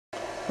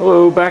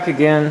Hello, back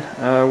again.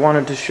 I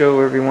wanted to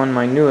show everyone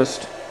my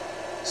newest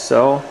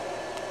cell.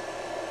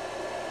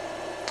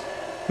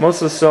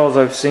 Most of the cells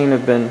I've seen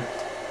have been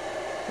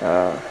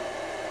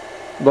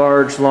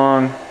large,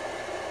 long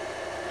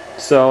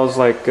cells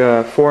like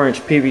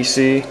 4-inch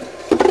PVC,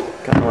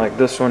 kind of like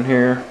this one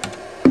here.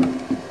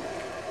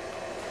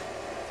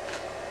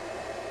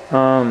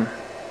 I'm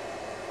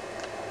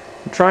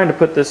trying to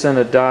put this in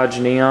a Dodge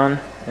Neon,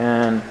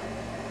 and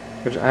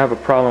I have a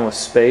problem with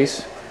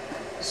space.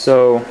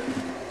 So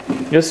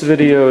this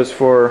video is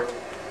for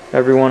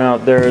everyone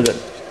out there that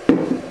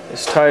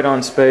is tight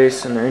on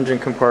space in their engine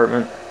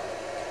compartment.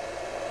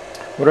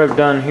 What I've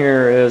done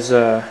here is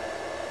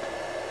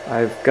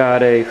I've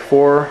got a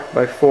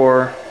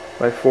 4x4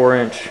 by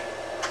 4-inch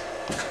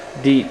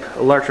deep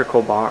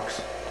electrical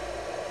box.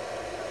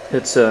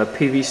 It's a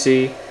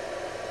PVC.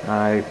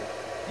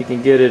 You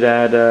can get it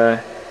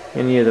at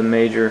any of the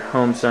major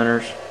home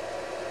centers.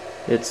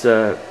 It's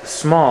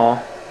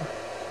small,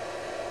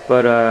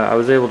 but I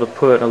was able to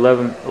put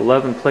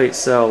 11 plate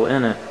cell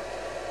in it.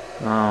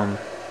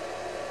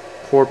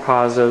 4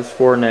 positives,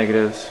 4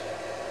 negatives.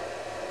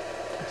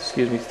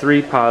 Excuse me,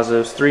 3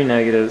 positives, 3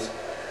 negatives,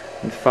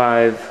 and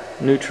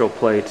 5 neutral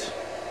plates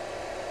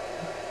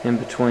in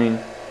between.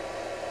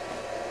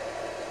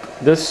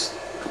 This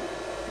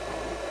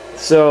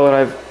cell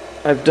that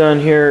I've done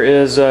here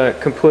is a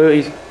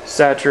completely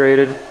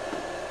saturated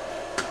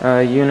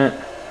unit.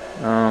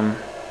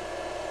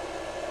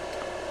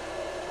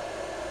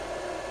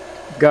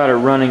 Got it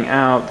running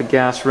out, the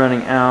gas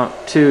running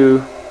out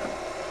to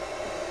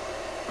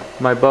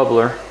my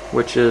bubbler,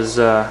 which is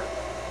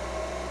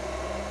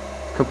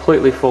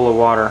completely full of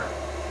water.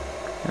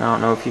 And I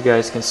don't know if you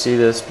guys can see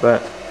this,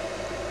 but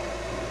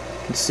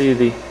you can see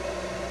the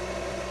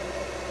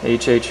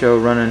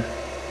HHO running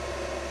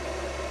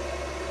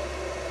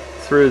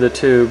through the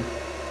tube,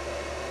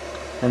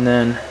 and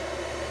then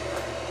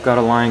got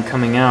a line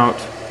coming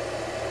out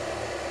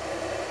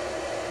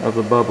of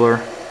the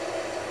bubbler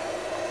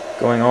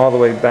going all the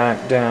way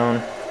back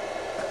down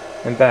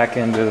and back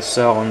into the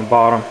cell on the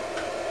bottom.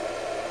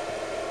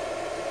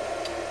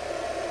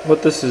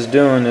 What this is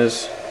doing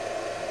is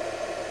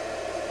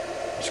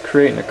it's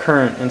creating a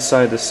current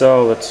inside the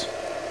cell that's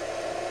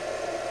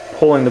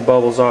pulling the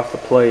bubbles off the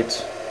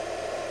plates.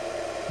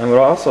 And what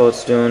also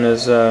it's doing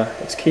is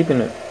it's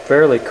keeping it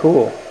fairly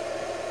cool.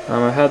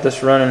 I've had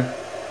this running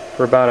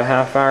for about a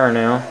half hour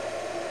now,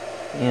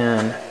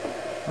 and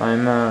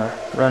I'm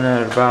running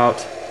at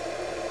about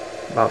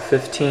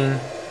 14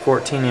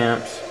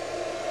 amps,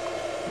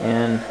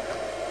 and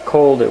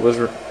cold it was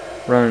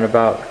running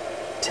about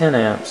 10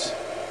 amps,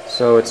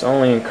 so it's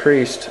only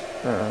increased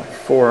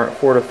 4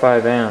 to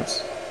 5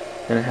 amps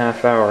in a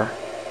half hour.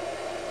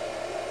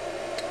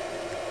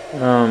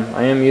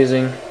 I am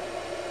using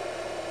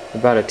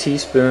about a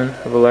teaspoon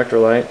of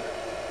electrolyte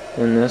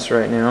in this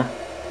right now,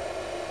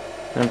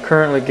 and I'm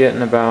currently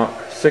getting about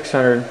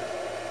 600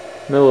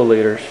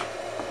 milliliters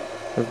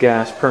of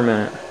gas per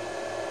minute.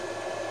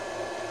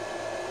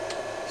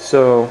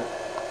 So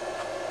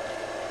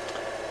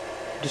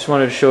just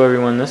wanted to show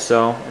everyone this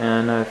cell,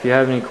 and if you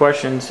have any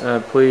questions,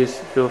 please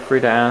feel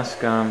free to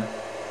ask. If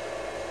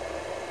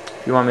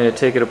you want me to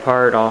take it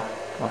apart, I'll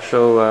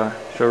show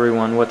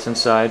everyone what's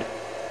inside.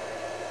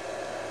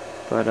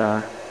 But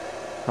I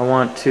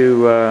want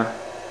to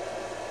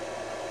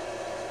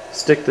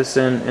stick this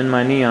in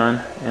my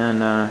Neon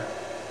and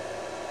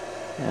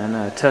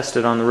test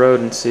it on the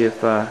road and see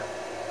if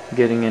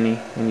getting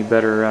any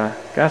better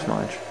gas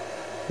mileage.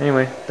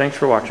 Anyway, thanks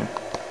for watching.